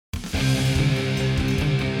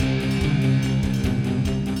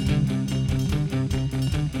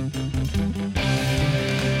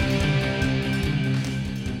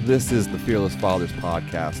This is the Fearless Fathers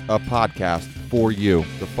Podcast, a podcast for you,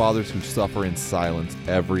 the fathers who suffer in silence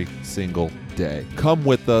every single day. Come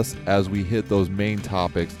with us as we hit those main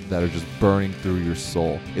topics that are just burning through your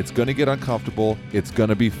soul. It's going to get uncomfortable, it's going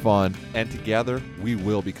to be fun, and together we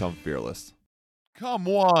will become fearless. Come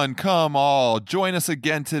one, come all, join us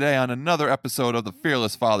again today on another episode of the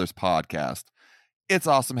Fearless Fathers Podcast. It's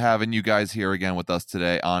awesome having you guys here again with us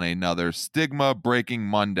today on another Stigma Breaking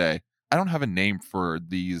Monday. I don't have a name for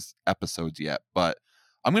these episodes yet, but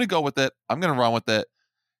I'm going to go with it. I'm going to run with it.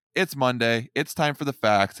 It's Monday. It's time for the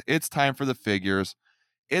facts. It's time for the figures.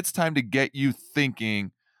 It's time to get you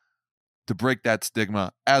thinking, to break that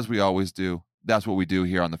stigma, as we always do. That's what we do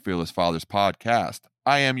here on the Fearless Fathers Podcast.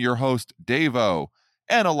 I am your host, Dave-O,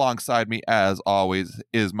 and alongside me, as always,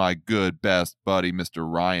 is my good best buddy, Mr.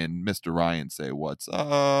 Ryan. Mr. Ryan, say what's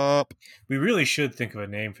up. We really should think of a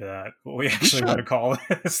name for that. What we actually want to call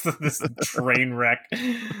this train wreck.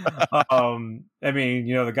 I mean,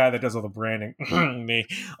 you know, the guy that does all the branding, me.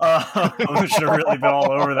 I should have really been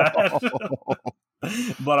all over that,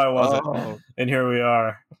 but I wasn't. And here we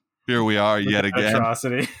are. Here we are yet again.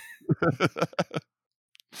 Atrocity.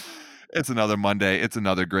 It's another Monday. It's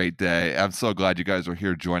another great day. I'm so glad you guys are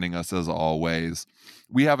here joining us as always.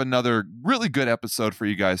 We have another really good episode for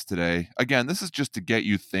you guys today. Again, this is just to get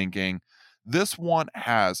you thinking. This one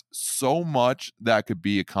has so much that could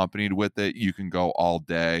be accompanied with it. You can go all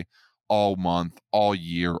day, all month, all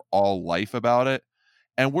year, all life about it.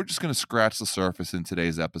 And we're just going to scratch the surface in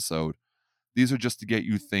today's episode. These are just to get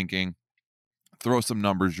you thinking, throw some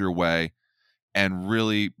numbers your way, and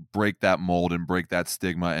really break that mold and break that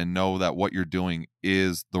stigma and know that what you're doing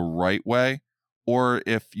is the right way. Or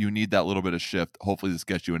if you need that little bit of shift, hopefully this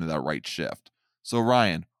gets you into that right shift. So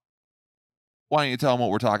Ryan, why don't you tell them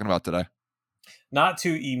what we're talking about today? Not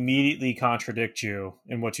to immediately contradict you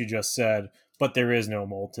in what you just said, but there is no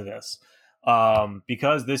mold to this.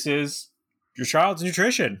 Because this is your child's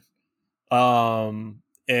nutrition. And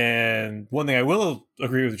one thing I will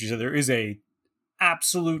agree with what you said, there is a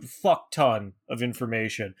absolute fuck ton of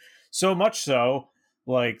information. So much so,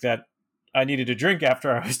 like, that I needed to drink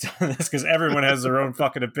after I was done this, because everyone has their own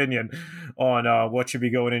fucking opinion on what should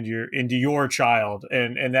be going into your child.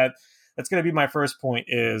 And that's going to be my first point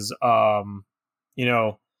is, hey,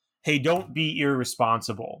 don't be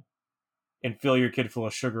irresponsible and fill your kid full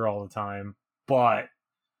of sugar all the time. But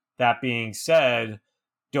that being said,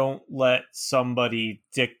 don't let somebody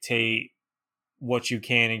dictate what you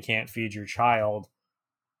can and can't feed your child,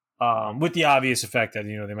 with the obvious effect that,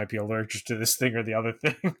 they might be allergic to this thing or the other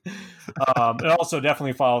thing. And also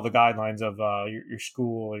definitely follow the guidelines of your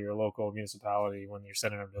school or your local municipality when you're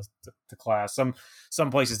sending them to class. Some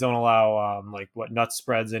places don't allow nut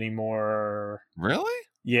spreads anymore. Really?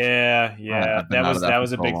 Yeah. That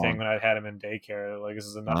was a big thing when I had him in daycare. Like, this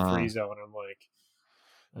is a nut-free zone. I'm like,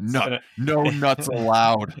 no nuts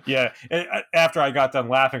allowed. Yeah. And after I got done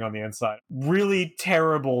laughing on the inside, really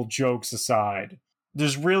terrible jokes aside,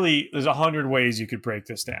 there's 100 ways you could break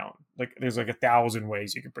this down. Like, there's 1,000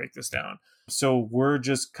 ways you could break this down. So we're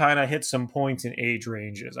just kind of hit some points in age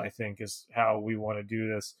ranges, I think, is how we want to do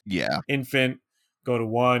this. Yeah. Infant, go to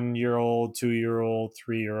 1-year-old, 2-year-old,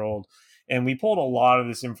 3-year-old. And we pulled a lot of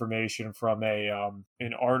this information from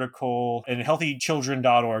an article in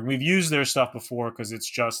healthychildren.org. We've used their stuff before because it's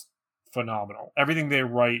just phenomenal. Everything they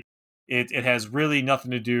write, it has really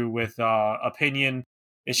nothing to do with opinion.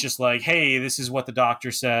 It's just like, hey, this is what the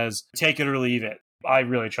doctor says. Take it or leave it. I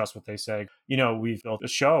really trust what they say. We've built a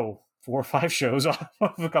show, 4 or 5 shows off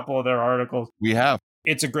of a couple of their articles. We have.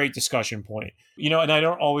 It's a great discussion point. And I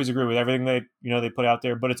don't always agree with everything they put out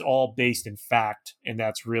there, but it's all based in fact. And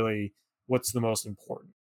that's really what's the most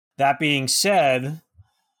important. That being said,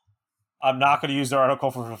 I'm not going to use the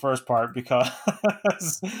article for the first part because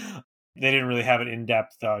they didn't really have an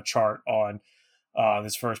in-depth chart on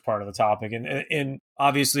this first part of the topic. And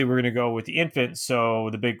obviously we're going to go with the infant. So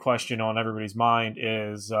the big question on everybody's mind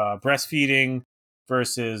is breastfeeding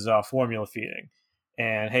versus formula feeding.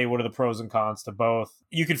 And hey, what are the pros and cons to both?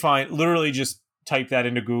 You can find, literally just type that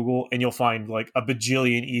into Google and you'll find like a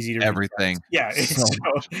bajillion easy to read everything. Yeah, it's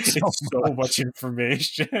so much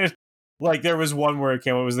information. Like, there was one where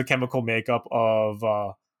it was the chemical makeup of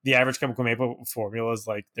the average chemical makeup formulas.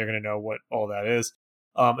 Like, they're going to know what all that is.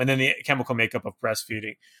 And then the chemical makeup of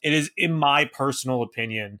breastfeeding. It is, in my personal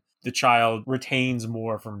opinion, the child retains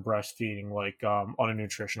more from breastfeeding, like on a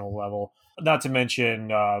nutritional level. Not to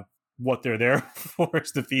mention what they're there for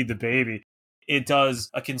is to feed the baby. It does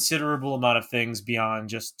a considerable amount of things beyond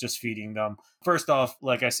just feeding them. First off,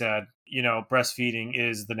 like I said, breastfeeding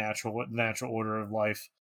is the natural order of life.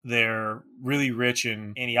 They're really rich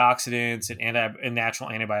in antioxidants and natural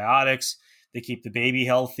antibiotics. They keep the baby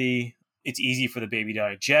healthy. It's easy for the baby to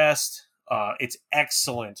digest. It's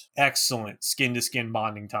excellent skin to skin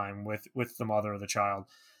bonding time with the mother of the child.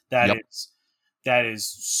 Yep. That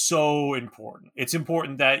is so important. It's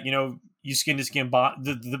important that you skin to skin bond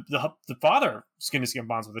the father skin to skin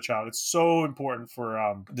bonds with the child. It's so important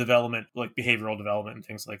for development, like behavioral development and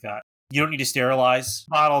things like that. You don't need to sterilize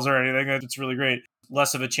bottles or anything. It's really great.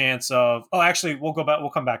 Less of a chance of actually we'll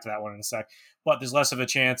come back to that one in a sec. But there's less of a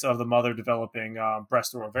chance of the mother developing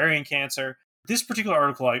breast or ovarian cancer. This particular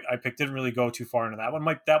article I picked didn't really go too far into that one.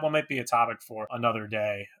 That one might be a topic for another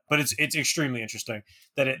day. But it's extremely interesting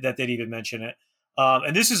that they'd even mention it.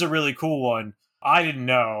 And this is a really cool one. I didn't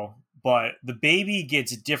know, but the baby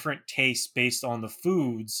gets different tastes based on the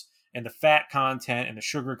foods and the fat content and the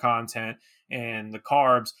sugar content and the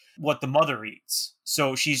carbs, what the mother eats.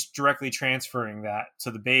 So she's directly transferring that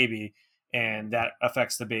to the baby, and that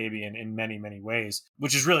affects the baby in many, many ways,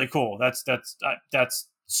 which is really cool. That's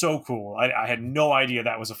so cool. I had no idea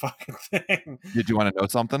that was a fucking thing. Did you want to know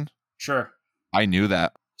something? Sure. I knew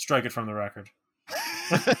that. Strike it from the record.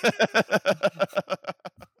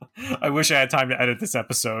 I wish I had time to edit this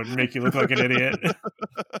episode and make you look like an idiot.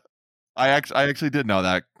 I actually did know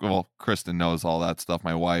that. Well, Kristen knows all that stuff,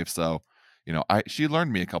 my wife, so she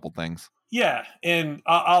learned me a couple things. Yeah, and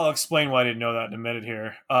I'll explain why I didn't know that in a minute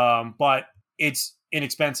here. But it's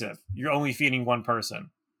inexpensive. You're only feeding one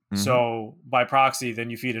person. Mm-hmm. So by proxy, then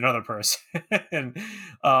you feed another person. and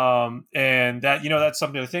that, that's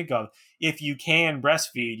something to think of. If you can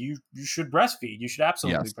breastfeed, you should breastfeed. You should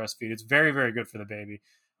absolutely breastfeed. It's very, very good for the baby.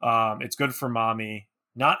 It's good for mommy.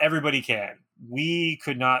 Not everybody can. We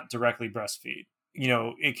could not directly breastfeed.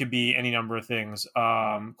 It could be any number of things.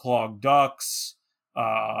 Clogged ducts.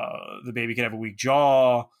 The baby could have a weak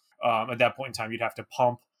jaw. At that point in time, you'd have to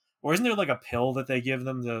pump. Or isn't there like a pill that they give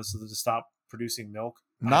them to stop producing milk?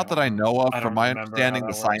 Not that I know of. From my understanding,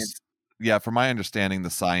 the science. Yeah, from my understanding,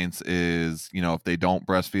 the science is, if they don't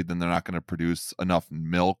breastfeed, then they're not going to produce enough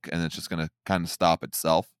milk, and it's just going to kind of stop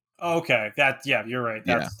itself. Okay, you're right.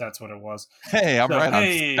 That's what it was. Hey, I'm right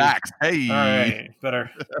on facts. Hey, all right,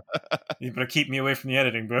 you better keep me away from the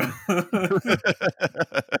editing, bro.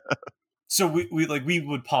 So we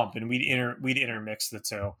would pump and we'd intermix the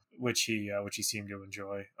two, which he seemed to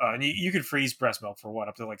enjoy. And you could freeze breast milk for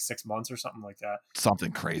up to like 6 months or something like that.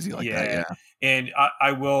 Something crazy like that, yeah. And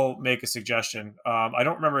I will make a suggestion. I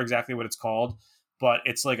don't remember exactly what it's called, but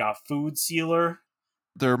it's like a food sealer.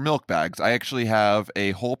 They're milk bags. I actually have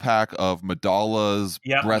a whole pack of Medala's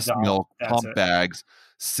breast milk pump bags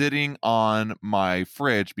sitting on my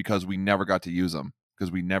fridge because we never got to use them.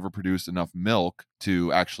 Because we never produced enough milk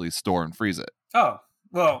to actually store and freeze it. Oh,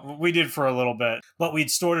 well, we did for a little bit, but we'd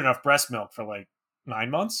stored enough breast milk for like 9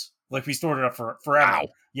 months. Like we stored it up for forever. Wow.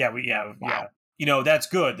 Yeah. That's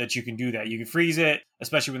good that you can do that. You can freeze it,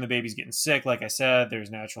 especially when the baby's getting sick. Like I said, there's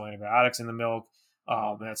natural antibiotics in the milk.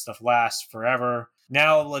 That stuff lasts forever.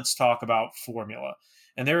 Now let's talk about formula.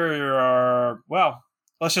 And there are,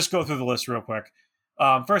 let's just go through the list real quick.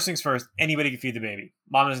 First things first, anybody can feed the baby.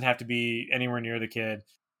 Mom doesn't have to be anywhere near the kid.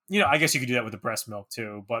 I guess you could do that with the breast milk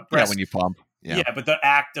too. But when you pump. Yeah, but the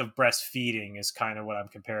act of breastfeeding is kind of what I'm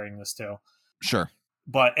comparing this to. Sure.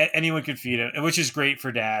 But anyone could feed it, which is great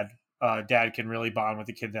for dad. Dad can really bond with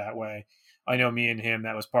the kid that way. I know me and him,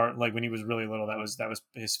 that was part, like when he was really little, that was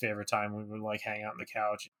his favorite time. We would like hang out on the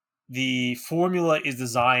couch. The formula is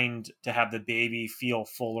designed to have the baby feel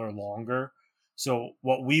fuller longer. So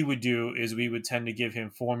what we would do is we would tend to give him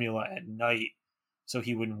formula at night so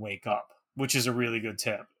he wouldn't wake up, which is a really good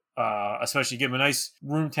tip. Especially give him a nice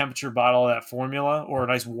room temperature bottle of that formula or a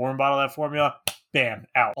nice warm bottle of that formula. Bam,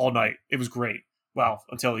 out all night. It was great. Well,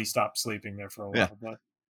 until he stopped sleeping there for a while. Yeah. But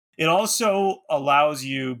it also allows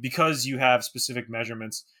you, because you have specific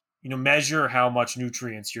measurements, measure how much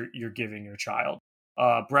nutrients you're giving your child.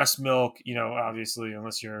 Breast milk, obviously,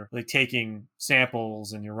 unless you're like taking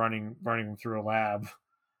samples and you're running them through a lab,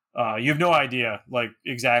 you have no idea, like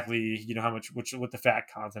exactly, how much, what the fat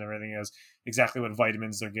content, everything is, exactly what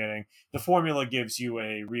vitamins they're getting. The formula gives you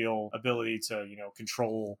a real ability to,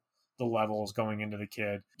 control the levels going into the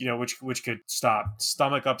kid, which could stop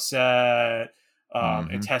stomach upset,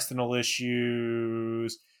 intestinal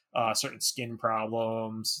issues, certain skin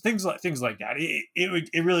problems, things like that.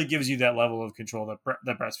 It really gives you that level of control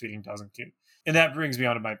that breastfeeding doesn't do. And that brings me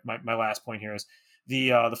on to my last point here is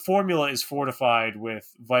the formula is fortified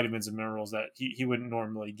with vitamins and minerals that he wouldn't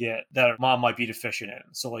normally get, that mom might be deficient in.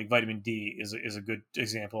 So like vitamin D is a good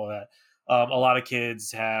example of that. A lot of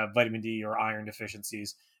kids have vitamin D or iron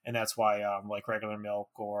deficiencies, and that's why like regular milk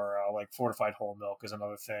or like fortified whole milk is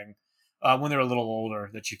another thing when they're a little older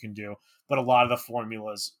that you can do. But a lot of the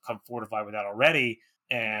formulas come fortified with that already,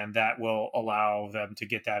 and that will allow them to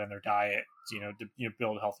get that in their diet, to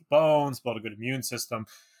build healthy bones, build a good immune system.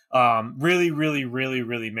 Really, really, really,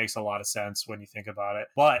 really makes a lot of sense when you think about it.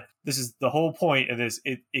 But this is the whole point of this.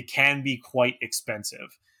 It can be quite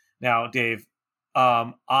expensive. Now, Dave,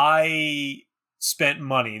 I spent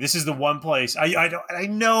money. This is the one place I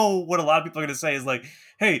know what a lot of people are going to say is like,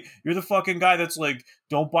 hey, you're the fucking guy that's like,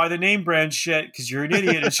 don't buy the name brand shit because you're an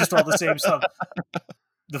idiot. It's just all the same stuff.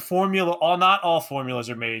 The formula, not all formulas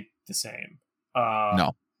are made the same.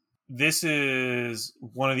 No. This is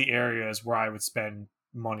one of the areas where I would spend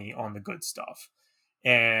money on the good stuff.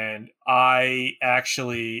 And I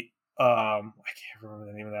actually, I can't remember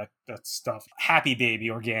the name of that stuff. Happy Baby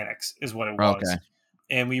Organics is what it was. Okay.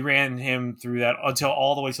 And we ran him through that until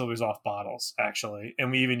all the way till he was off bottles, actually.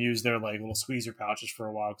 And we even used their like little squeezer pouches for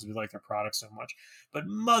a while because we like their product so much. But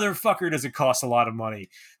motherfucker, does it cost a lot of money.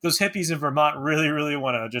 Those hippies in Vermont really, really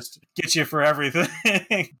want to just get you for everything.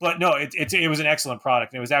 But no, it was an excellent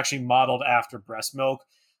product. And it was actually modeled after breast milk.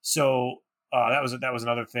 So that was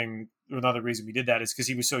another thing. Another reason we did that is because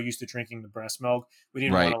he was so used to drinking the breast milk. We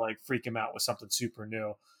didn't want to like freak him out with something super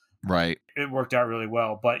new. Right. It worked out really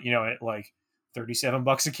well. But, it like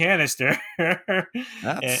 $37 a canister.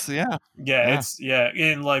 That's and, it's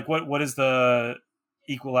and like what is the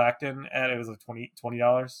Equilactin at? It was like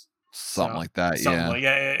 $20 something like that.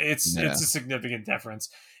 It's a significant difference.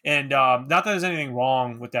 And not that there's anything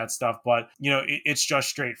wrong with that stuff, but it's just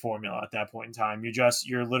straight formula at that point in time.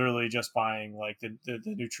 You're literally just buying like the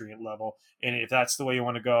nutrient level, and if that's the way you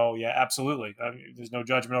want to go, yeah, absolutely. I mean, there's no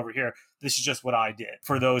judgment over here. This is just what I did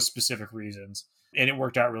for those specific reasons. And it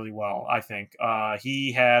worked out really well, I think.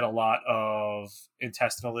 He had a lot of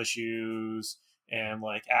intestinal issues and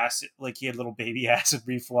like acid, like he had little baby acid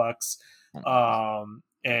reflux.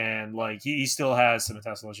 And like he still has some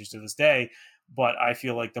intestinal issues to this day, but I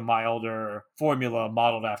feel like the milder formula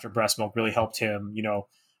modeled after breast milk really helped him,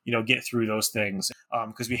 get through those things.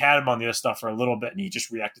 Because we had him on the other stuff for a little bit and he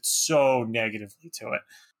just reacted so negatively to it.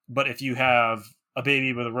 But if you have a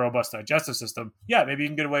baby with a robust digestive system, yeah, maybe you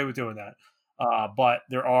can get away with doing that. But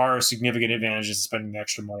there are significant advantages to spending the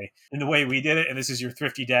extra money. And the way we did it, and this is your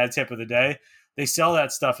thrifty dad tip of the day, they sell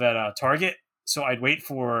that stuff at Target. So I'd wait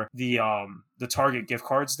for the Target gift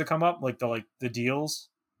cards to come up, like the deals.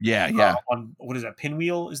 Yeah. On what is that?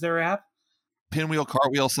 Pinwheel is their app? Pinwheel,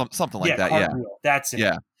 Cartwheel, something like that. Cartwheel. Yeah, that's it.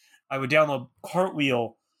 Yeah. I would download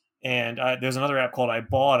Cartwheel, and there's another app called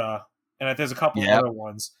Ibotta, and there's a couple other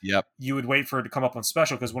ones. Yep. You would wait for it to come up on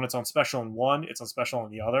special because when it's on special in one, it's on special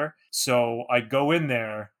on the other. So I'd go in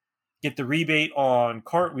there, get the rebate on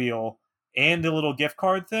Cartwheel and the little gift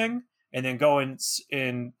card thing, and then go and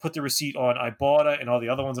put the receipt on Ibotta and all the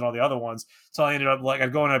other ones. So I ended up like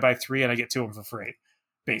I'd go and I'd buy 3 and I get 2 of them for free,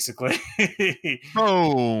 basically.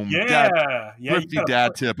 Boom. Yeah. Thrifty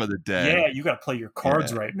dad tip of the day. Yeah, you got to play your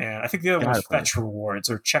cards right, man. I think the other one's Fetch Rewards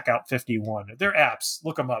or Checkout 51. They're apps.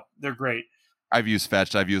 Look them up. They're great. I've used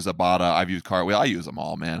Fetch. I've used Ibotta. I've used Cartwheel. I use them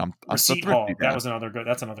all, man. I'm Receipt Hall. That's another good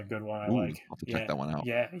one. I like. I'll have to check that one out.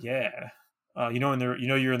 Yeah.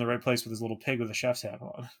 You're in the right place with this little pig with a chef's hat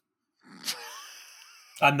on.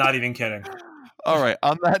 I'm not even kidding. All right.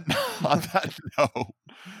 On that note,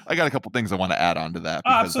 I got a couple things I want to add on to that.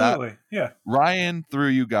 Absolutely. Ryan threw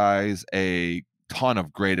you guys a ton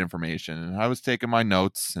of great information, and I was taking my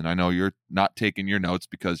notes, and I know you're not taking your notes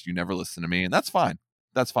because you never listen to me, and that's fine.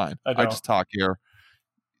 I just talk here.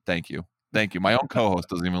 Thank you. My own co-host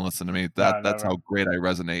doesn't even listen to me. That's how great I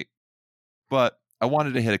resonate. But I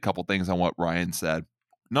wanted to hit a couple things on what Ryan said.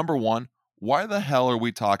 Number one, why the hell are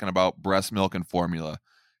we talking about breast milk and formula?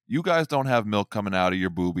 You guys don't have milk coming out of your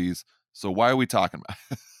boobies, so why are we talking about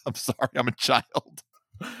it? I'm sorry, I'm a child.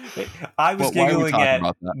 I was giggling at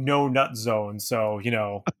no nut zone, so,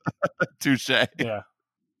 Touche. Yeah.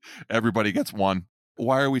 Everybody gets one.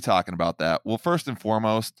 Why are we talking about that? Well, first and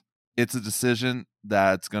foremost, it's a decision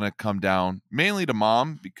that's going to come down mainly to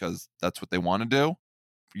mom because that's what they want to do.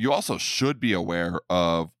 You also should be aware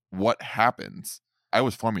of what happens. I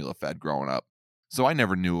was formula fed growing up, so I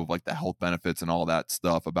never knew of like the health benefits and all that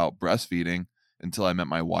stuff about breastfeeding until I met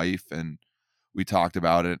my wife and we talked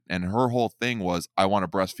about it. And her whole thing was, I want to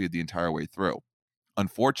breastfeed the entire way through.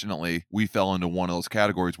 Unfortunately, we fell into one of those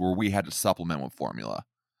categories where we had to supplement with formula.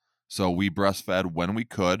 So we breastfed when we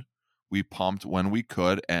could, we pumped when we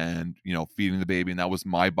could, and, feeding the baby. And that was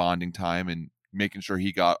my bonding time and making sure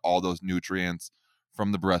he got all those nutrients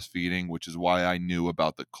from the breastfeeding, which is why I knew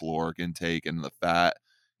about the caloric intake and the fat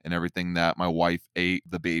and everything that my wife ate,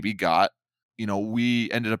 the baby got.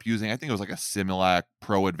 We ended up using, I think it was like a Similac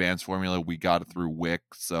Pro Advanced formula. We got it through WIC,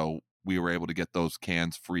 so we were able to get those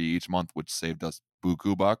cans free each month, which saved us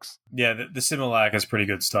buku bucks. Yeah, the Similac is pretty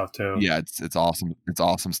good stuff too. Yeah, it's awesome. It's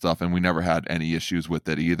awesome stuff, and we never had any issues with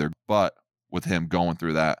it either. But with him going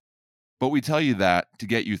through that, but we tell you that to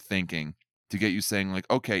get you thinking, to get you saying like,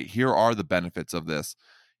 okay, here are the benefits of this.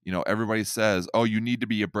 Everybody says, oh, you need to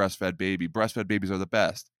be a breastfed baby. Breastfed babies are the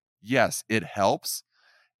best. Yes, it helps,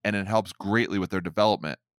 and it helps greatly with their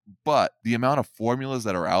development. But the amount of formulas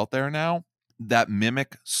that are out there now that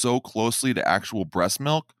mimic so closely to actual breast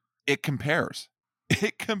milk, it compares.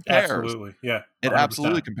 It compares. Absolutely. Yeah. 100%. It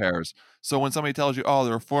absolutely compares. So when somebody tells you, oh,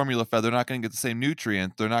 they're formula fed, they're not going to get the same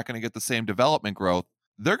nutrients, they're not going to get the same development growth,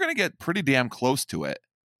 they're going to get pretty damn close to it.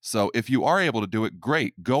 So if you are able to do it,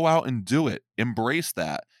 great. Go out and do it. Embrace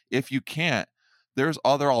that. If you can't, there's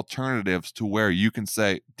other alternatives to where you can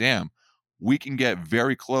say, damn, we can get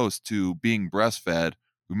very close to being breastfed.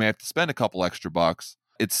 We may have to spend a couple extra bucks.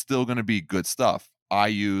 It's still going to be good stuff. I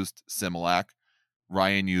used Similac.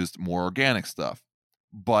 Ryan used more organic stuff,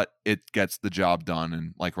 but it gets the job done.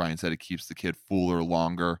 And like Ryan said, it keeps the kid fuller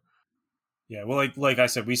longer. Yeah. Well, like I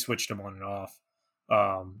said, we switched them on and off.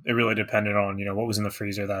 It really depended on, what was in the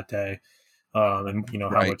freezer that day. And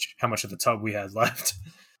Right. how much of the tub we had left.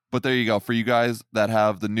 But there you go. For you guys that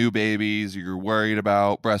have the new babies, you're worried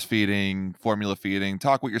about breastfeeding, formula feeding,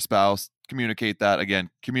 talk with your spouse, communicate that. Again,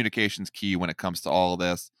 communication's key when it comes to all of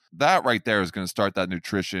this. That right there is going to start that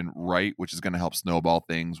nutrition right, which is going to help snowball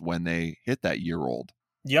things when they hit that year old.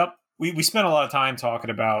 Yep. We spent a lot of time talking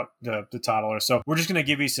about the toddler. So we're just going to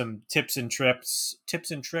give you some tips and tricks. Yep.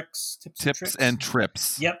 Tips and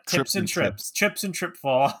trips. Trips and trip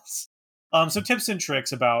falls. So tips and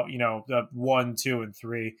tricks about, the 1, 2, and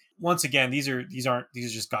 3. Once again, these are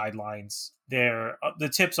just guidelines. They're the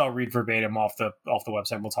tips I'll read verbatim off the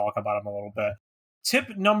website. We'll talk about them a little bit.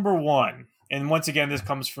 Tip number 1. And once again, this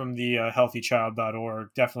comes from the healthychild.org.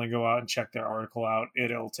 Definitely go out and check their article out.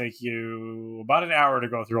 It'll take you about an hour to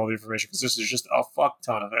go through all the information because this is just a fuck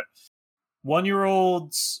ton of it.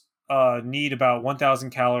 1-year-olds need about 1,000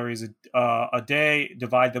 calories a day.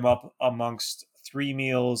 Divide them up amongst 3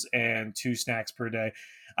 meals and 2 snacks per day.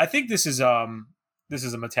 I think this is a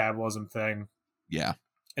metabolism thing. Yeah,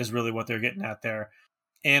 is really what they're getting at there.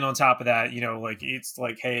 And on top of that, it's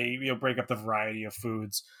like, hey, break up the variety of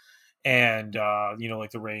foods. And like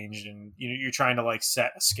the range, and you're trying to like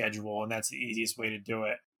set a schedule, and that's the easiest way to do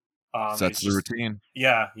it. Sets the routine.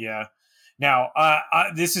 Yeah. Now,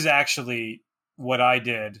 this is actually what I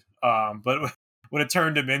did, but what it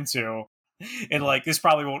turned him into, and like this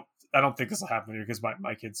probably won't. I don't think this will happen here because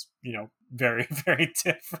my kid's very very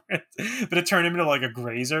different. But it turned him into like a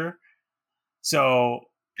grazer. So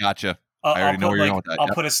gotcha. I already know where you're going with that.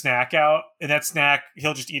 I'll put a snack out, and that snack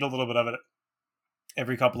he'll just eat a little bit of it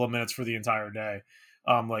every couple of minutes for the entire day,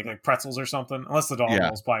 like pretzels or something. Unless the dog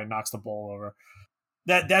rolls by and knocks the bowl over.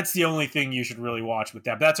 That's the only thing you should really watch with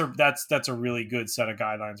that. That's a really good set of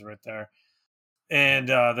guidelines right there. And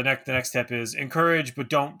the next step is encourage, but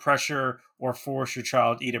don't pressure or force your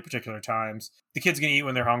child to eat at particular times. The kid's gonna eat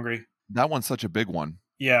when they're hungry. That one's such a big one.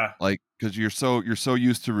 Yeah, like because you're so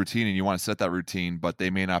used to routine and you want to set that routine, but they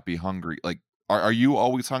may not be hungry. Like, are you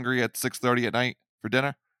always hungry at 6:30 at night for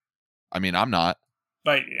dinner? I mean, I'm not.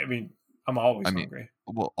 I mean, I'm always hungry.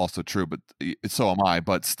 Well, also true, but so am I.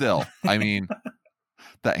 But still, I mean,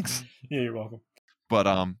 thanks. Yeah, you're welcome. But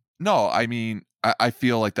no, I mean, I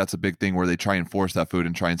feel like that's a big thing where they try and force that food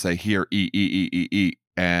and try and say, here, eat,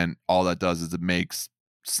 and all that does is it makes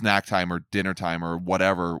snack time or dinner time or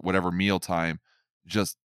whatever meal time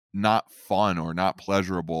just not fun or not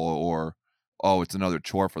pleasurable, or it's another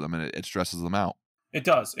chore for them, and it stresses them out. It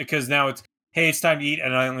does, because now it's, hey, it's time to eat,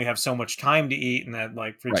 and I only have so much time to eat, and that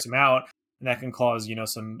like freaks them out, and that can cause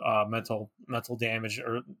some mental damage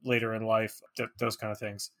or later in life, those kind of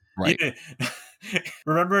things. Right. Yeah.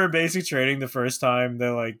 Remember in basic training the first time they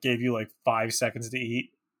like gave you like 5 seconds to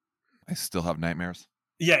eat? I still have nightmares.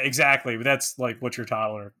 Yeah, exactly. But that's like what your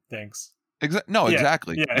toddler thinks.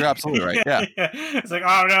 Exactly. Yeah. You're absolutely right. Yeah. It's like,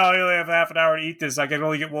 oh no, I only have half an hour to eat this. I can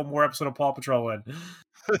only get one more episode of Paw Patrol in.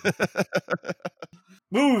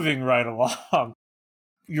 Moving right along.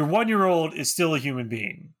 Your 1-year-old is still a human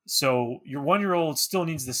being. So your 1-year-old still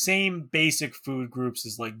needs the same basic food groups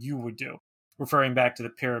as like you would do. Referring back to the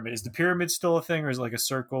pyramid. Is the pyramid still a thing, or is it like a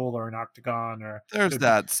circle or an octagon, or there's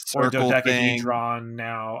that circle or thing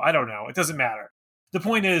now? I don't know. It doesn't matter. The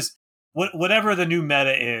point is, whatever the new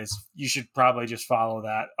meta is, you should probably just follow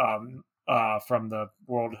that. from the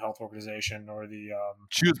World Health Organization or the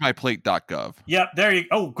ChooseMyPlate.gov. Yep, there you.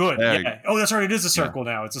 Oh, good. There Yeah. Oh, that's right. It is a circle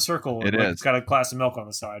now. It's a circle. It Like, is. it's got a glass of milk on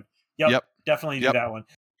the side. Yep. Definitely do Yep. that one.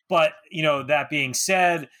 But that being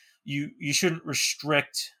said, you shouldn't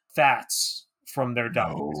restrict fats from their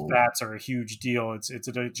diet. No. Fats are a huge deal. It's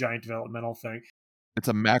a giant developmental thing. It's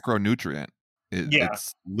a macronutrient.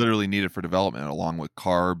 It's literally needed for development along with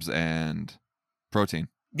carbs and protein.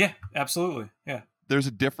 Yeah, absolutely. Yeah. There's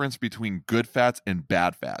a difference between good fats and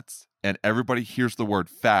bad fats. And everybody hears the word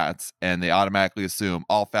fats and they automatically assume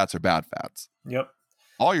all fats are bad fats. Yep.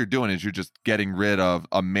 All you're doing is you're just getting rid of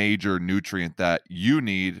a major nutrient that you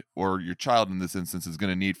need, or your child in this instance is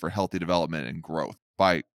going to need for healthy development and growth.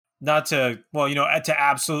 Not to, to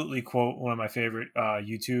absolutely quote one of my favorite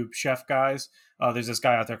YouTube chef guys, there's this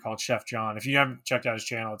guy out there called Chef John. If you haven't checked out his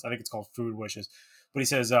channel, I think it's called Food Wishes. But he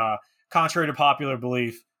says, contrary to popular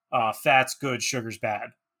belief, fat's good, sugar's bad.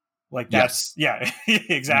 Like that's, yes. Yeah,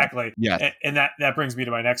 exactly. Yes. And that brings me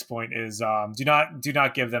to my next point is do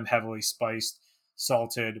not give them heavily spiced,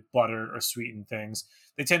 salted, buttered, or sweetened things.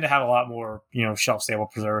 They tend to have a lot more, shelf-stable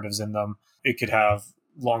preservatives in them. It could have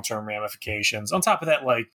long-term ramifications. On top of that,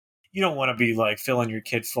 like, you don't want to be like filling your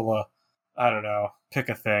kid full of, I don't know, pick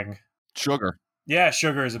a thing. Sugar. Yeah,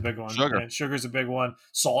 sugar is a big one. Sugar. Yeah, sugar is a big one.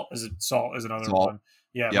 Salt is another one.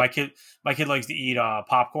 Yeah, Yep. my kid likes to eat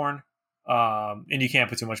popcorn. And you can't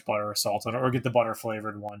put too much butter or salt on it, or get the butter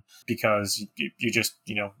flavored one because you're just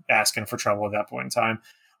asking for trouble at that point in time.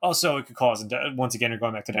 Also, it could cause, once again, you're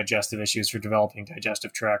going back to digestive issues for developing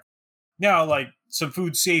digestive tract. Now, like some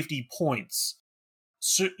food safety points.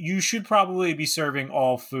 So you should probably be serving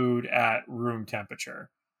all food at room temperature.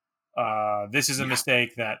 This is a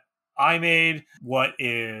mistake that I made. What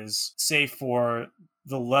is safe for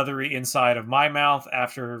the leathery inside of my mouth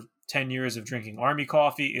after 10 years of drinking Army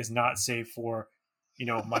coffee is not safe for,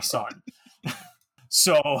 my son.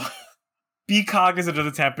 So be cognizant of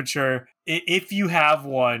the temperature. If you have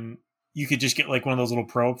one, you could just get like one of those little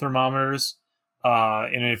probe thermometers.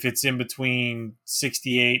 And if it's in between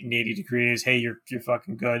 68 and 80 degrees, hey, you're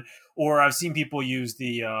fucking good. Or I've seen people use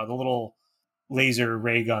the little laser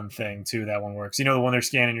ray gun thing too. That one works. The one they're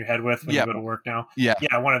scanning your head with when you go to work now. Yeah,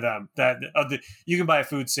 one of them. You can buy a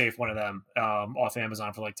food safe one of them off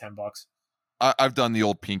Amazon for like $10. I've done the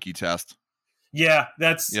old pinky test. Yeah,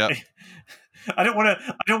 that's. Yep. I don't want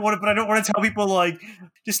to tell people like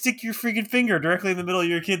just stick your freaking finger directly in the middle of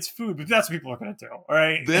your kid's food, but that's what people are going to do. All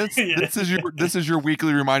right. This is your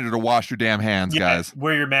weekly reminder to wash your damn hands, guys.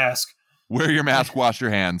 Wear your mask. Wear your mask. Wash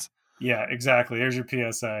your hands. Yeah, exactly. Here's your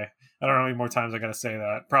PSA. I don't know how many more times I got to say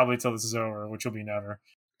that. Probably till this is over, which will be never.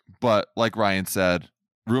 But like Ryan said,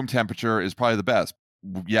 room temperature is probably the best.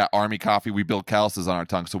 Yeah, Army coffee, we build calluses on our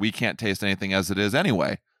tongue, so we can't taste anything as it is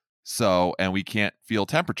anyway. So, and we can't feel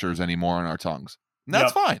temperatures anymore on our tongues. And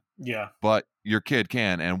that's fine. Yeah. But your kid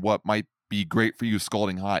can, and what might be great for you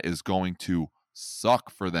scalding hot is going to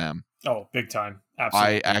suck for them. Oh, big time.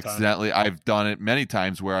 Absolutely. I've done it many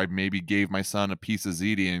times where I maybe gave my son a piece of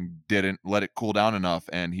ziti and didn't let it cool down enough,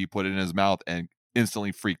 and he put it in his mouth and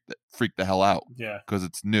instantly freaked the hell out. Yeah. Because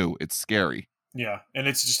it's new. It's scary. Yeah. And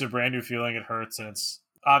it's just a brand new feeling. It hurts, and it's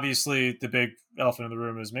obviously the big elephant in the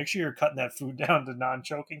room is make sure you're cutting that food down to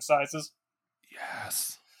non-choking sizes.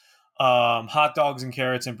 Yes. Hot dogs and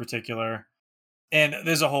carrots in particular. And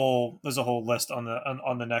there's a whole list on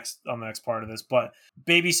the next part of this, but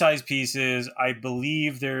baby size pieces. I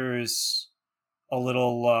believe there's a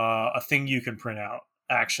little a thing you can print out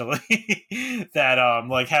actually that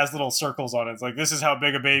like has little circles on it. It's like, this is how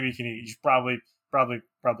big a baby can eat. You should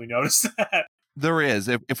probably notice that. There is.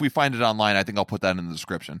 If we find it online, I think I'll put that in the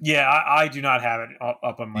description. Yeah, I do not have it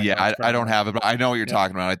up on my. Yeah, I don't have it, but I know what you're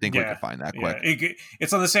talking about. I think we can find that quick.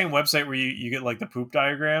 It's on the same website where you get like the poop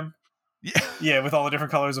diagram. Yeah, with all the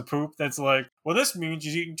different colors of poop. That's like, well, this means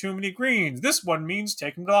he's eating too many greens. This one means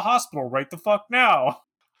take him to the hospital right the fuck now.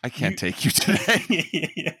 I can't take you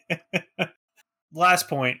today. Last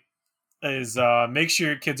point is make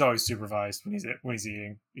sure your kid's always supervised when he's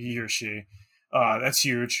eating, he or she. That's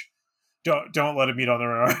huge. Don't let them eat on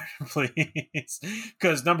their own, please.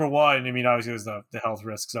 Because number one, I mean, obviously there's the health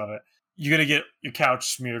risks of it. You're gonna get your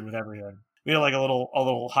couch smeared with everything. We had like a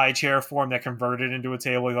little high chair for him that converted into a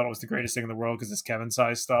table. He thought it was the greatest thing in the world because it's Kevin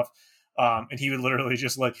size stuff. And he would literally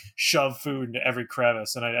just like shove food into every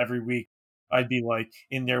crevice. And every week I'd be like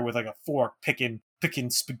in there with like a fork picking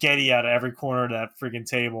spaghetti out of every corner of that freaking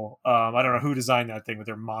table. I don't know who designed that thing, but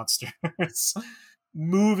they're monsters.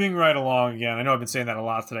 moving right along again. I know I've been saying that a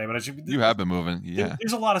lot today, but You have been moving. Yeah.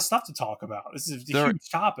 there's a lot of stuff to talk about. This is a There- huge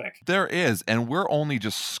topic. There is, and we're only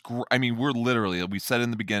just we're literally, we said it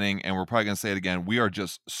in the beginning, and we're probably going to say it again. We are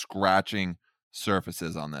just scratching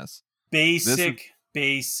surfaces on this. Basic.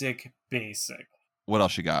 What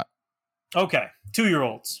else you got? Okay,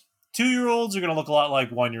 2-year-olds. 2-year-olds are going to look a lot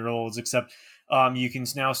like 1-year-olds, except you can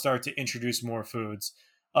now start to introduce more foods.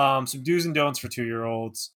 Some do's and don'ts for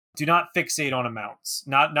 2-year-olds. Do not fixate on amounts.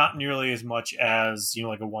 Not nearly as much as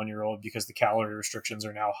like a 1-year-old, because the calorie restrictions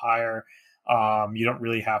are now higher. You don't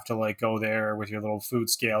really have to like go there with your little food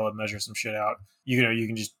scale and measure some shit out. You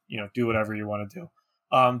can just do whatever you want to do.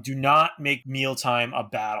 Do not make mealtime a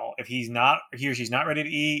battle. If he or she's not ready to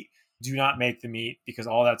eat, do not make them eat, because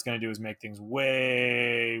all that's going to do is make things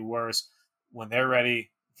way worse. When they're ready,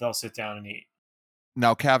 they'll sit down and eat.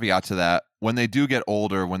 Now, caveat to that, when they do get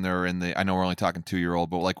older, when they're in I know we're only talking 2-year-old,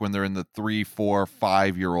 but like when they're in the 3, 4,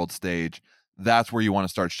 5-year-old stage, that's where you want to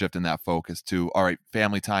start shifting that focus to, all right,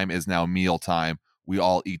 family time is now meal time. We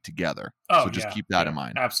all eat together. So just keep that in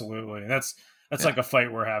mind. Absolutely. That's like a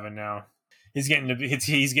fight we're having now. He's getting to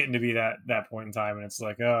be that point in time, and it's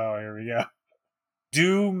like, oh, here we go.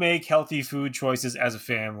 Do make healthy food choices as a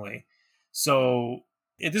family. So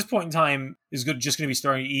at this point in time, is just going to be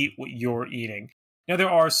starting to eat what you're eating. Now, there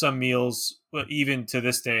are some meals, even to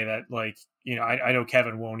this day, that I know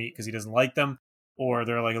Kevin won't eat because he doesn't like them, or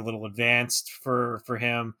they're like a little advanced for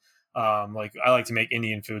him. Like I like to make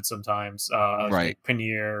Indian food sometimes, right? Like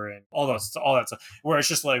paneer and all that stuff, where it's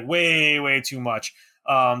just like way too much.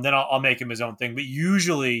 Then I'll make him his own thing. But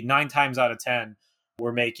usually 9 times out of 10,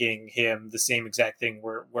 we're making him the same exact thing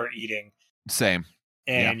we're eating. Same.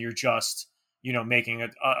 And you're just making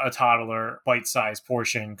a toddler bite-sized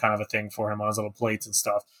portion kind of a thing for him on his little plates and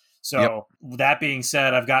stuff. So That being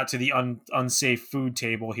said, I've got to the unsafe food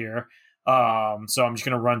table here. So I'm just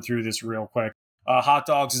going to run through this real quick. Hot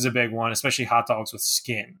dogs is a big one, especially hot dogs with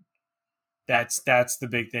skin. That's the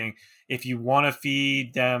big thing. If you want to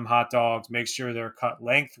feed them hot dogs, make sure they're cut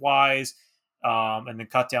lengthwise, and then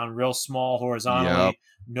cut down real small horizontally. Yep.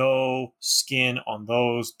 No skin on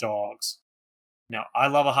those dogs. Now, I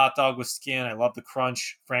love a hot dog with skin. I love the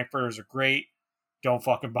crunch. Frankfurters are great. Don't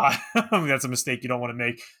fucking buy them. That's a mistake you don't want to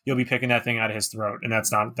make. You'll be picking that thing out of his throat, and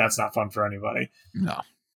that's not fun for anybody. No.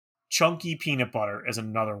 Chunky peanut butter is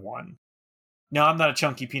another one. Now, I'm not a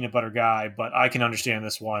chunky peanut butter guy, but I can understand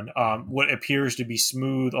this one. What appears to be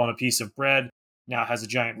smooth on a piece of bread now has a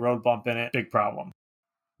giant road bump in it. Big problem.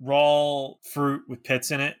 Raw fruit with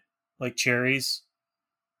pits in it, like cherries,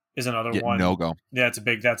 is another one. No go. Yeah,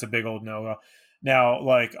 that's a big old no go. Now,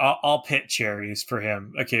 like I'll pit cherries for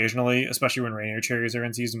him occasionally, especially when Rainier cherries are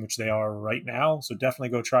in season, which they are right now. So definitely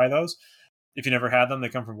go try those. If you never had them, they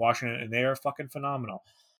come from Washington, and they are fucking phenomenal.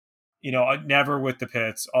 Never with the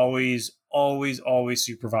pits. Always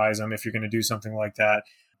supervise them if you're going to do something like that.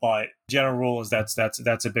 But general rule is that's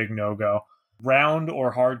a big no-go. Round or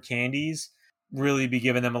hard candies, really be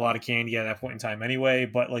giving them a lot of candy at that point in time anyway.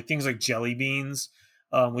 But like things like jelly beans,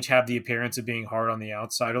 which have the appearance of being hard on the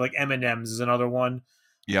outside, or like M&Ms is another one.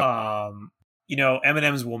 Yeah.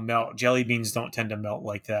 M&Ms will melt. Jelly beans don't tend to melt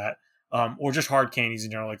like that. Or just hard candies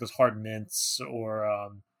in general, like those hard mints, or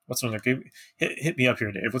what's another good? Hit me up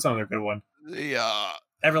here, Dave. What's another good one? Yeah.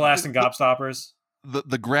 Everlasting Gobstoppers.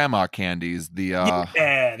 The grandma candies. Yeah,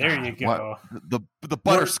 there you go. The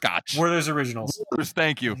butterscotch. Werther's Originals.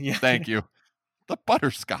 Thank you. Yeah. Thank you. The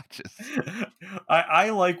butterscotches. I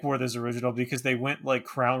like Werther's Original because they went like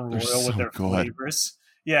Crown Royal with their flavors.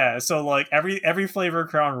 Yeah, so like every flavor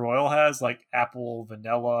Crown Royal has, like apple,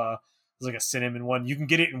 vanilla, there's like a cinnamon one. You can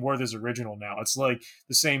get it in Werther's Original now. It's like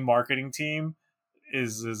the same marketing team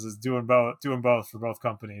is doing both for both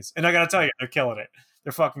companies. And I gotta tell you, they're killing it.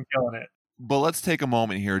 They're fucking killing it. But let's take a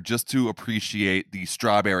moment here just to appreciate the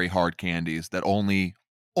strawberry hard candies that only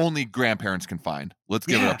grandparents can find. Let's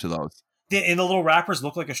give it up to those. And the little wrappers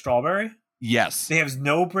look like a strawberry? Yes. They have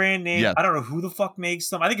no brand name. Yes. I don't know who the fuck makes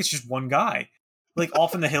them. I think it's just one guy. Like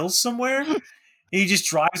off in the hills somewhere. He just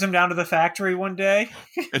drives them down to the factory one day.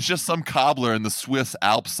 It's just some cobbler in the Swiss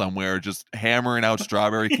Alps somewhere just hammering out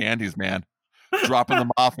strawberry candies, man. Dropping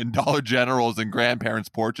them off in Dollar Generals and grandparents'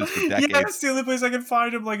 porches for decades. Yeah, it's the only place I can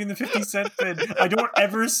find them, like in the 50-cent bin. I don't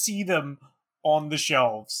ever see them on the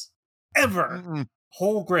shelves. Ever. Mm-mm.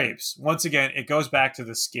 Whole grapes. Once again, it goes back to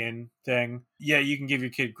the skin thing. Yeah, you can give your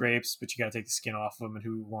kid grapes, but you got to take the skin off them, and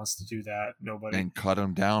who wants to do that? Nobody. And cut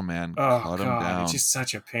them down, man. Oh, cut them God, down. it's just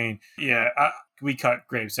such a pain. Yeah, we cut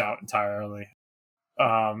grapes out entirely.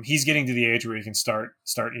 He's getting to the age where he can start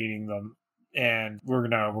eating them, and we're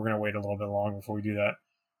gonna wait a little bit longer before we do that.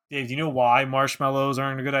 Dave, do you know why marshmallows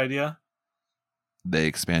aren't a good idea? They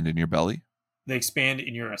expand in your belly? They expand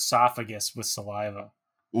in your esophagus with saliva.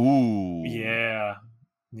 Ooh. Yeah.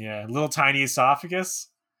 Yeah. Little tiny esophagus.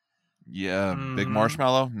 Yeah, big Mm-hmm.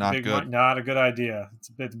 marshmallow, not good. Not a good idea. It's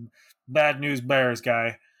a bit bad news bears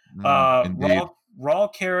guy. Indeed. Raw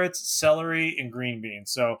carrots, celery, and green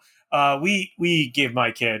beans. So we give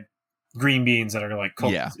my kid green beans that are like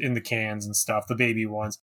cooked Yeah. in the cans and stuff, the baby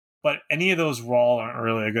ones. But any of those raw aren't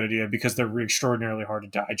really a good idea because they're extraordinarily hard to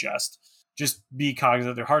digest. Just be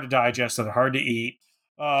cognizant they're hard to digest, so they're hard to eat.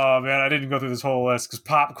 Oh man, I didn't go through this whole list because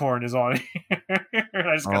popcorn is on here.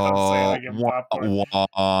 I just got done saying I give popcorn.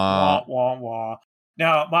 Wah wah wah.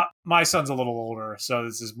 Now my son's a little older, so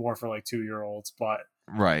this is more for like 2-year-olds. But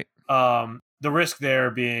Right. the risk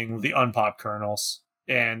there being the unpopped kernels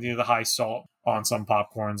and the high salt on some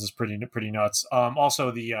popcorns is pretty nuts.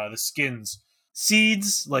 Also the skins,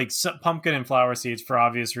 seeds like pumpkin and flower seeds for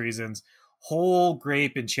obvious reasons. Whole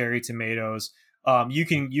grape and cherry tomatoes. You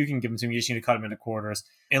can give them to me. You just need to cut them into quarters.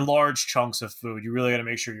 In large chunks of food, you really got to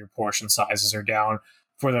make sure your portion sizes are down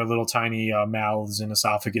for their little tiny mouths and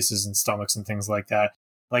esophaguses and stomachs and things like that.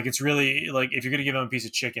 Like it's really like if you're gonna give them a piece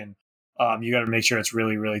of chicken, you got to make sure it's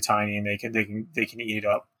really really tiny and they can eat it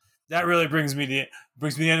up. That really brings me to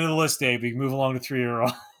the end of the list, Dave. We can move along to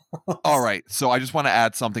 3-year-olds. All right, so I just want to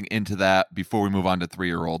add something into that before we move on to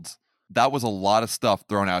 3-year-olds. That was a lot of stuff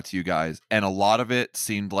thrown out to you guys, and a lot of it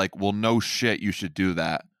seemed like, well, no shit, you should do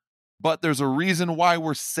that. But there's a reason why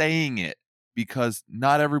we're saying it, because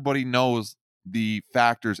not everybody knows the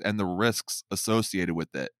factors and the risks associated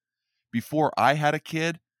with it. Before I had a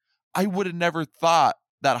kid, I would have never thought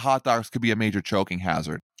that hot dogs could be a major choking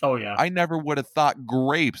hazard. Oh, yeah. I never would have thought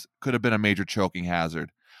grapes could have been a major choking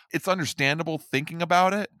hazard. It's understandable thinking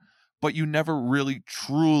about it, but you never really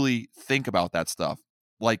truly think about that stuff.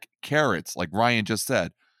 Like carrots, like Ryan just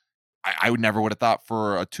said. I would never would have thought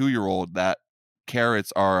for a 2-year-old that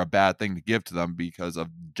carrots are a bad thing to give to them because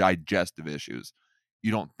of digestive issues.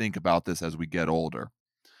 You don't think about this as we get older.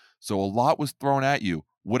 So a lot was thrown at you.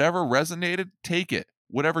 Whatever resonated, take it.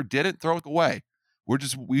 Whatever didn't, throw it away.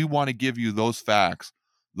 We want to give you those facts,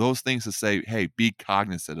 those things to say, hey, be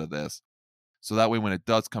cognizant of this. So that way when it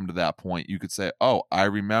does come to that point, you could say, oh, I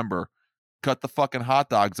remember, cut the fucking hot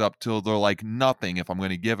dogs up till they're like nothing if I'm going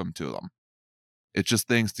to give them to them. It's just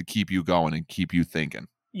things to keep you going and keep you thinking.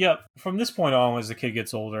 Yep. From this point on, as the kid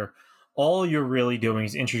gets older, all you're really doing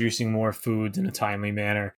is introducing more foods in a timely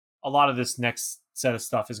manner. A lot of this next set of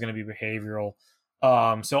stuff is going to be behavioral.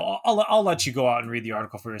 So I'll let you go out and read the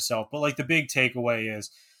article for yourself. But like the big takeaway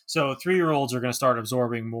is, so 3-year-olds are going to start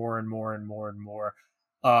absorbing more and more and more and more.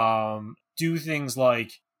 Do things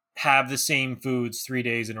like have the same foods 3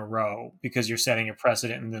 days in a row because you're setting a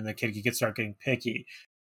precedent, and then the kid can start getting picky.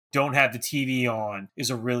 Don't have the TV on is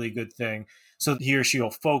a really good thing. So he or she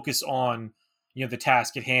will focus on, the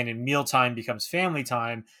task at hand, and mealtime becomes family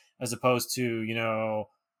time as opposed to,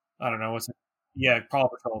 I don't know, Paw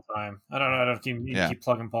Patrol time. I don't know. I don't keep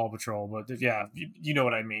plugging Paw Patrol, but yeah, you know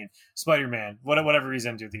what I mean. Spider-Man, whatever he's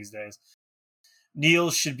into these days.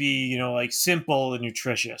 Meals should be, like simple and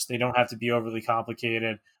nutritious. They don't have to be overly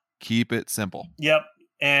complicated. Keep it simple. Yep.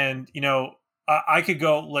 And, I could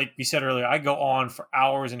go, like we said earlier, I go on for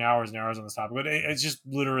hours and hours and hours on this topic, but it's just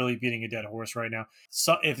literally beating a dead horse right now.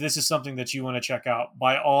 So if this is something that you want to check out,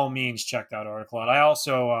 by all means, check that article out. I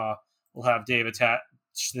also will have Dave attach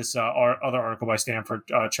this other article by Stanford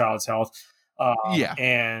Child's Health.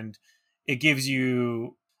 And it gives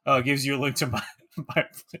you a link to my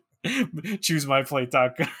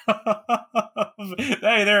choosemyplate.com.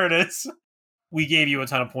 Hey, there it is. We gave you a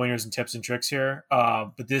ton of pointers and tips and tricks here,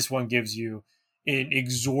 but this one gives you an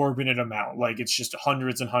exorbitant amount. Like it's just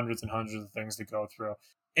hundreds and hundreds and hundreds of things to go through.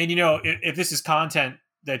 And if this is content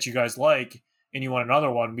that you guys like and you want another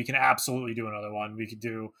one, we can absolutely do another one. We could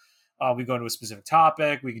do, we go into a specific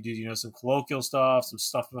topic. We could do, some colloquial stuff,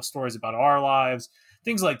 some stories about our lives,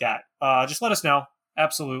 things like that. Just let us know.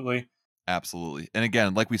 Absolutely. Absolutely. And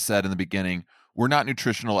again, like we said in the beginning, we're not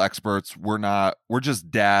nutritional experts. We're just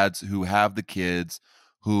dads who have the kids,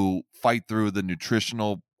 who fight through the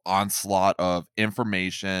nutritional onslaught of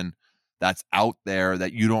information that's out there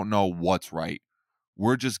that you don't know what's right.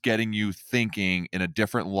 We're just getting you thinking in a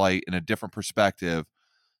different light, in a different perspective,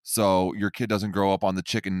 so your kid doesn't grow up on the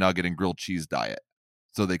chicken nugget and grilled cheese diet.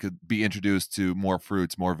 So they could be introduced to more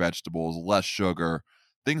fruits, more vegetables, less sugar,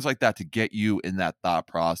 things like that, to get you in that thought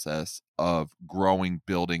process of growing,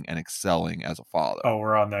 building, and excelling as a father. Oh,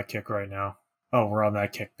 we're on that kick right now. Oh, we're on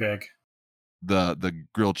that kick big. The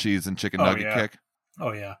grilled cheese and chicken nugget kick?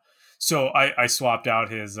 Oh, yeah. So I swapped out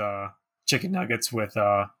his chicken nuggets with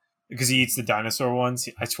because he eats the dinosaur ones.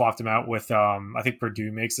 I swapped him out with I think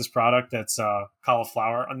Purdue makes this product that's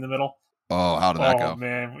cauliflower in the middle. Oh, how did that Oh go?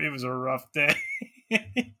 man, it was a rough day.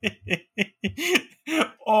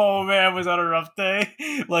 Oh man, was that a rough day?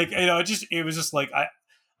 Like, it was just like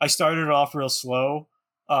I started off real slow,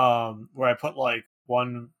 where I put like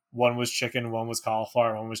one was chicken, one was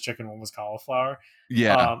cauliflower, one was chicken, one was cauliflower.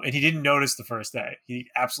 Yeah. And he didn't notice the first day. He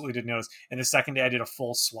absolutely didn't notice. And the second day I did a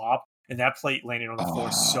full swap, and that plate landed on the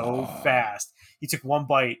floor so fast. He took one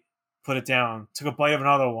bite, put it down, took a bite of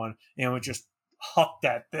another one, and would just huck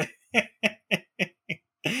that thing.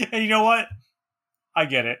 And you know what? I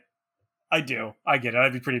get it. I do. I get it.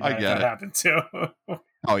 I'd be pretty mad if that happened too.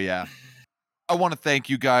 Oh, yeah. I want to thank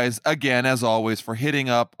you guys again, as always, for hitting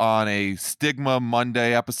up on a Stigma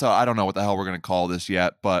Monday episode. I don't know what the hell we're going to call this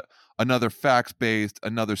yet, but another facts-based,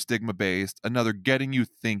 another stigma-based, another getting you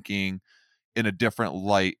thinking in a different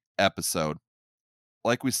light episode.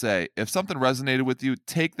 Like we say, if something resonated with you,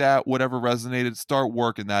 take that, whatever resonated, start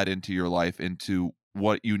working that into your life, into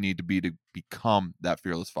what you need to be to become that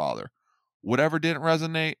fearless father. Whatever didn't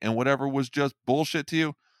resonate and whatever was just bullshit to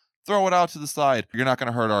you, throw it out to the side. You're not going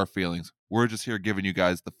to hurt our feelings. We're just here giving you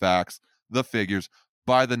guys the facts, the figures,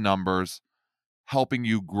 by the numbers, helping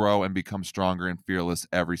you grow and become stronger and fearless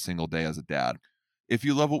every single day as a dad. If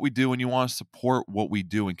you love what we do and you want to support what we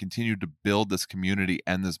do and continue to build this community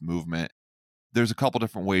and this movement, there's a couple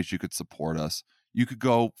different ways you could support us. You could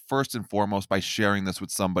go first and foremost by sharing this with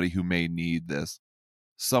somebody who may need this,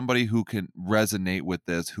 somebody who can resonate with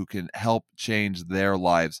this, who can help change their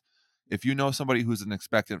lives. If you know somebody who's an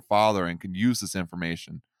expectant father and can use this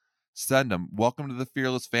information, send them. Welcome to the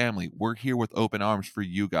Fearless family. We're here with open arms for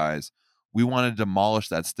you guys. We want to demolish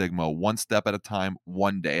that stigma one step at a time,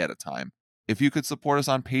 one day at a time. If you could support us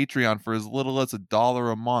on Patreon for as little as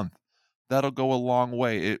 $1 a month, that'll go a long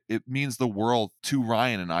way. It means the world to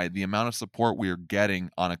Ryan and I, the amount of support we are getting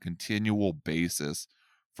on a continual basis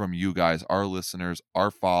from you guys, our listeners,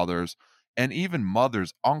 our fathers, and even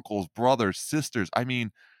mothers, uncles, brothers, sisters. I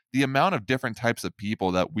mean, the amount of different types of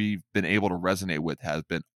people that we've been able to resonate with has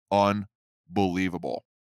been unbelievable.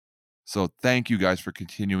 So thank you guys for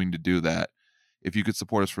continuing to do that. If you could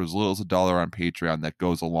support us for as little as $1 on Patreon, that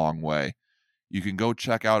goes a long way. You can go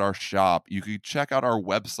check out our shop. You can check out our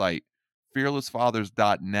website,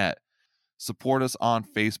 fearlessfathers.net. Support us on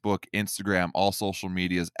Facebook, Instagram, all social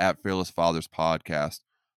medias at Fearless Fathers Podcast.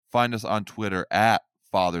 Find us on Twitter at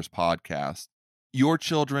Fathers Podcast. Your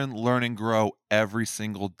children learn and grow every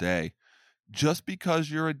single day. Just because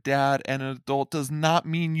you're a dad and an adult does not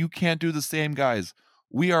mean you can't do the same, guys.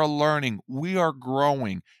 We are learning. We are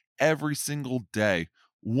growing every single day,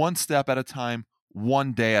 one step at a time,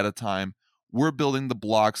 one day at a time. We're building the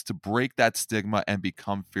blocks to break that stigma and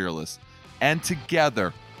become fearless. And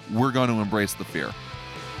together, we're going to embrace the fear.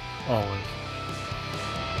 Always.